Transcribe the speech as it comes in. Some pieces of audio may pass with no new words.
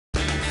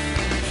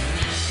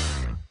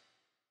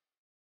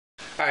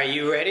Are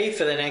you ready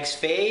for the next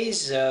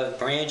phase of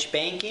branch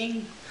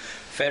banking?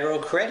 Federal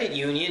Credit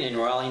Union in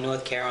Raleigh,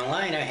 North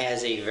Carolina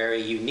has a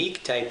very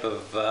unique type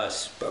of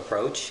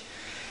approach.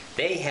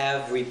 They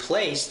have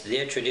replaced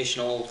their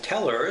traditional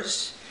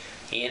tellers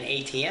and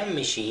ATM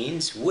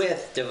machines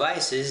with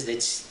devices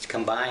that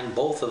combine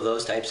both of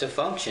those types of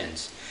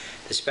functions.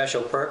 The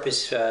special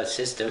purpose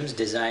systems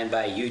designed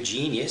by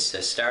Ugenius,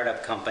 a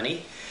startup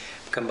company,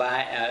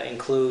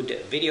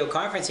 include video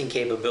conferencing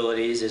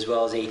capabilities as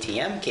well as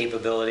ATM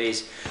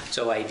capabilities,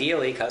 so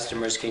ideally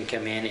customers can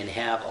come in and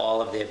have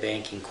all of their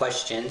banking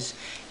questions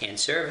and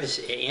service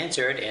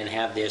answered and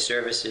have their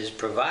services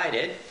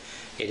provided.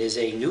 It is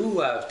a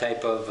new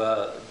type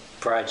of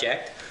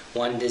project,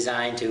 one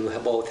designed to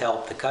both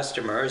help the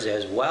customers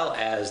as well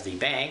as the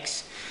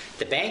banks.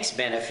 The banks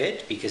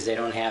benefit because they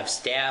don't have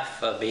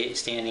staff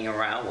standing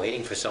around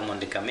waiting for someone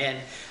to come in.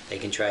 They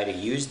can try to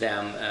use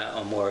them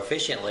more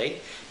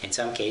efficiently. In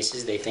some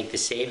cases, they think the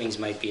savings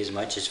might be as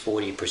much as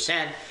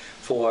 40%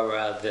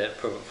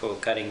 for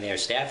cutting their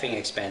staffing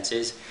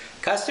expenses.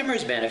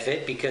 Customers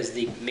benefit because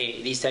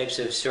these types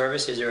of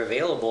services are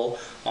available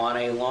on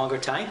a longer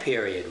time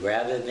period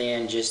rather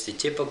than just the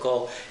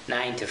typical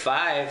 9 to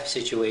 5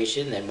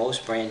 situation that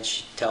most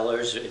branch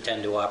tellers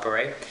tend to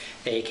operate.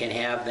 They can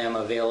have them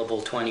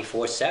available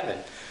 24/7.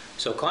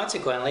 So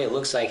consequently, it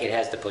looks like it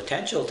has the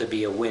potential to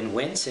be a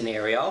win-win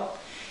scenario.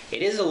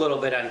 It is a little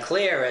bit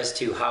unclear as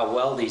to how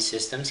well these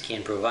systems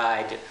can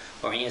provide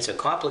or answer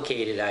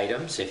complicated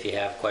items. If you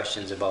have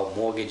questions about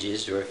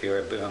mortgages or if you're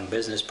a young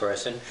business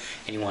person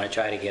and you want to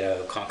try to get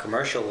a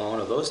commercial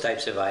loan or those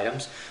types of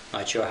items,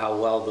 not sure how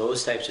well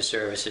those types of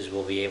services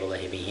will be able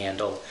to be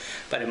handled.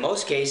 But in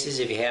most cases,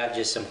 if you have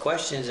just some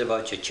questions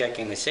about your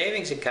checking or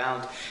savings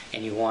account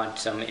and you want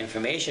some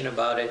information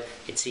about it,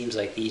 it seems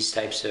like these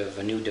types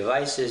of new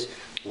devices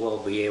will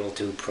be able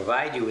to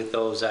provide you with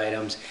those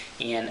items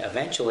and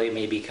eventually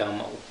may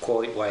become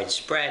quite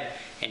widespread,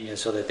 and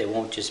so that they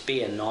won't just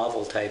be a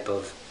novel type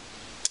of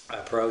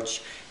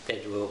approach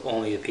that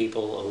only the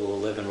people who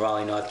live in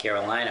Raleigh, North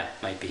Carolina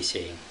might be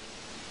seeing.